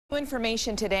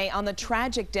Information today on the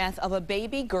tragic death of a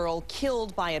baby girl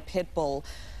killed by a pit bull.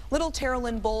 Little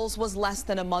Terrelyn Bowles was less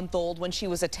than a month old when she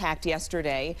was attacked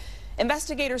yesterday.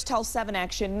 Investigators tell 7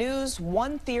 Action News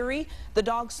one theory: the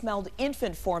dog smelled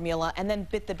infant formula and then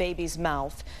bit the baby's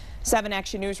mouth. 7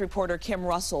 Action News reporter Kim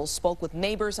Russell spoke with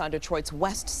neighbors on Detroit's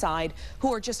West Side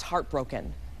who are just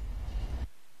heartbroken.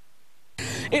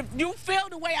 If you feel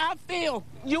the way I feel,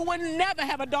 you would never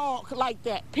have a dog like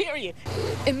that, period.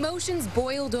 Emotions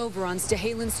boiled over on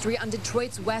Stahalin Street on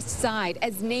Detroit's West Side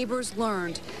as neighbors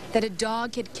learned that a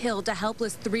dog had killed a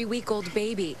helpless 3-week-old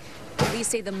baby. Police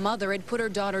say the mother had put her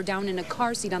daughter down in a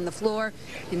car seat on the floor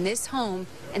in this home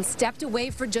and stepped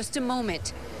away for just a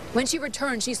moment. When she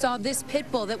returned, she saw this pit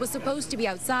bull that was supposed to be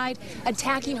outside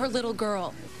attacking her little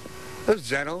girl. It was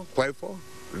gentle, playful.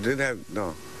 It didn't have,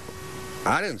 no.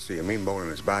 I didn't see a mean bone in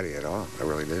his body at all. I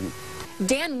really didn't.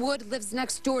 Dan Wood lives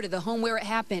next door to the home where it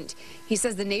happened. He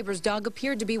says the neighbor's dog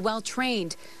appeared to be well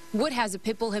trained. Wood has a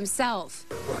pit bull himself.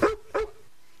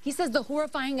 He says the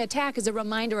horrifying attack is a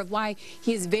reminder of why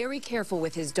he is very careful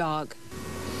with his dog.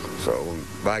 So when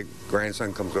my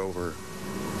grandson comes over,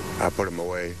 I put him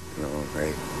away. You know,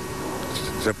 hey,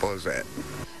 simple as that.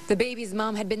 The baby's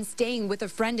mom had been staying with a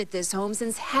friend at this home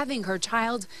since having her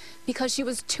child because she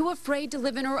was too afraid to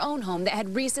live in her own home that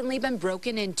had recently been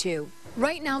broken into.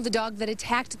 Right now, the dog that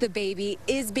attacked the baby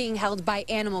is being held by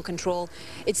animal control.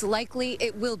 It's likely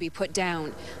it will be put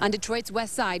down. On Detroit's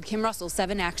West Side, Kim Russell,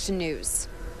 7 Action News.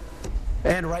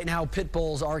 And right now, pit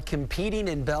bulls are competing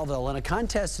in Belleville in a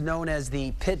contest known as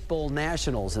the Pit Bull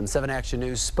Nationals. And 7 Action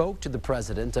News spoke to the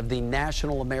president of the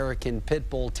National American Pit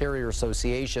Bull Terrier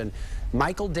Association.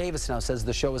 Michael Davis now says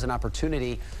the show is an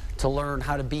opportunity to learn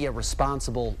how to be a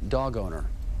responsible dog owner.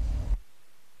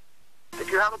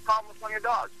 If you have a problem with one of your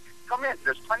dogs, come in.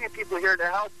 There's plenty of people here to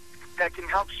help that can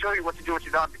help show you what to do with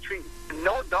your dog to treat.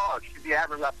 No dog should be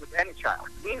ever left with any child,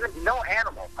 even no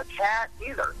animal, a cat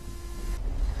either.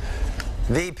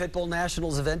 The Pit Bull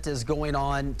Nationals event is going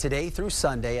on today through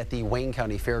Sunday at the Wayne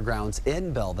County Fairgrounds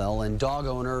in Belleville, and dog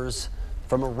owners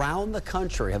from around the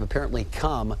country have apparently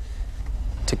come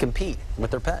to compete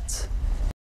with their pets.